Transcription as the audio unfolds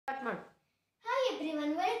Start ಮಾಡು. Hi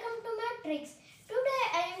everyone, welcome to Matrix. Today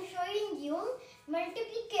I am showing you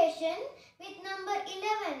multiplication with number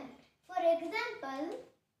 11. For example,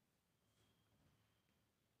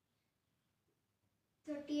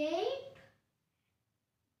 38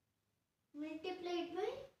 multiplied by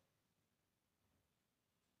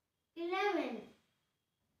 11.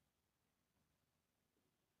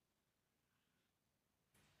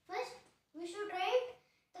 First, we should write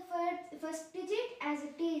the first digit as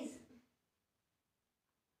it is.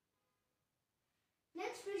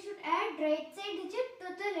 Next, we should add right side digit to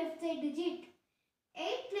the left side digit.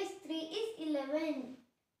 8 plus 3 is 11.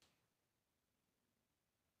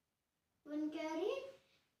 1 carry.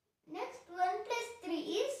 Next, 1 plus 3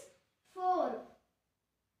 is 4.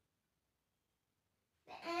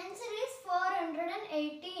 The answer is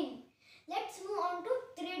 418. Let's move on to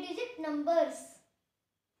 3-digit numbers.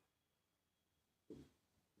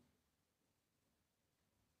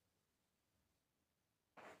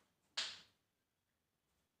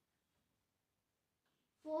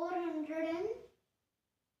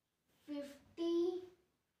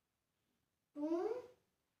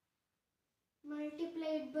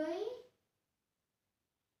 Multiplied by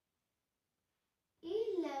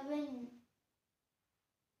 11.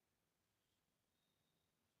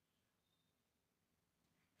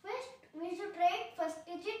 First, we should write first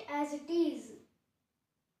digit as it is.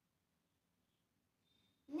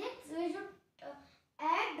 Next, we should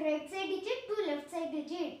add right side digit to left side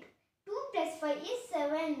digit. 2 plus 5 is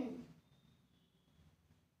 7.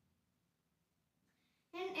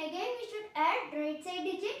 And again we should add right side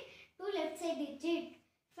digit to left side digit.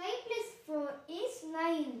 5 plus 4 is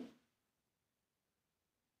 9.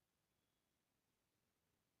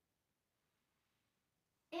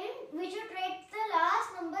 And we should write the last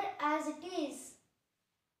number as it is.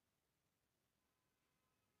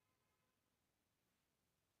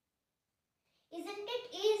 Isn't it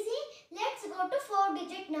easy? Let's go to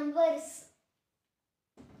 4-digit numbers.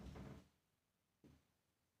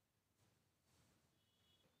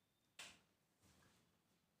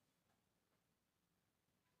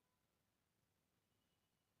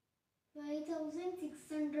 Five thousand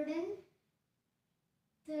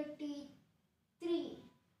 633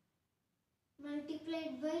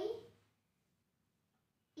 multiplied by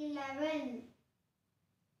 11.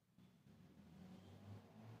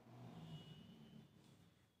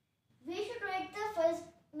 We should write the first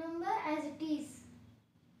number as it is.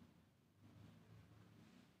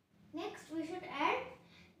 Next, we should add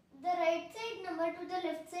the right side number to the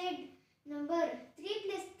left side number. 3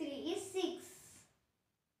 plus 3 is 6.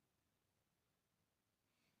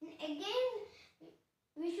 And again,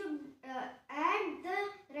 we should add the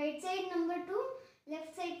right side number to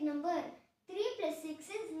left side number. 3 plus 6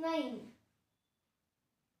 is 9.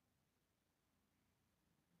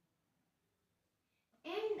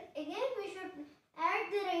 And again we should add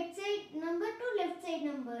the right side number to left side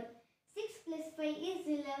number. 6 plus 5 is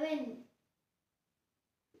 11.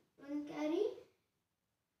 1 carry.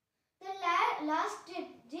 The last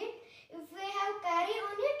digit, if we have carry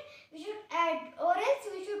on it, we should add, or else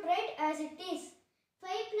we should write as it is. 5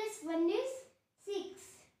 plus 1 is 6.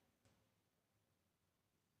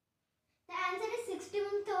 The answer is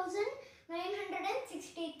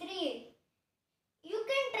 61,963.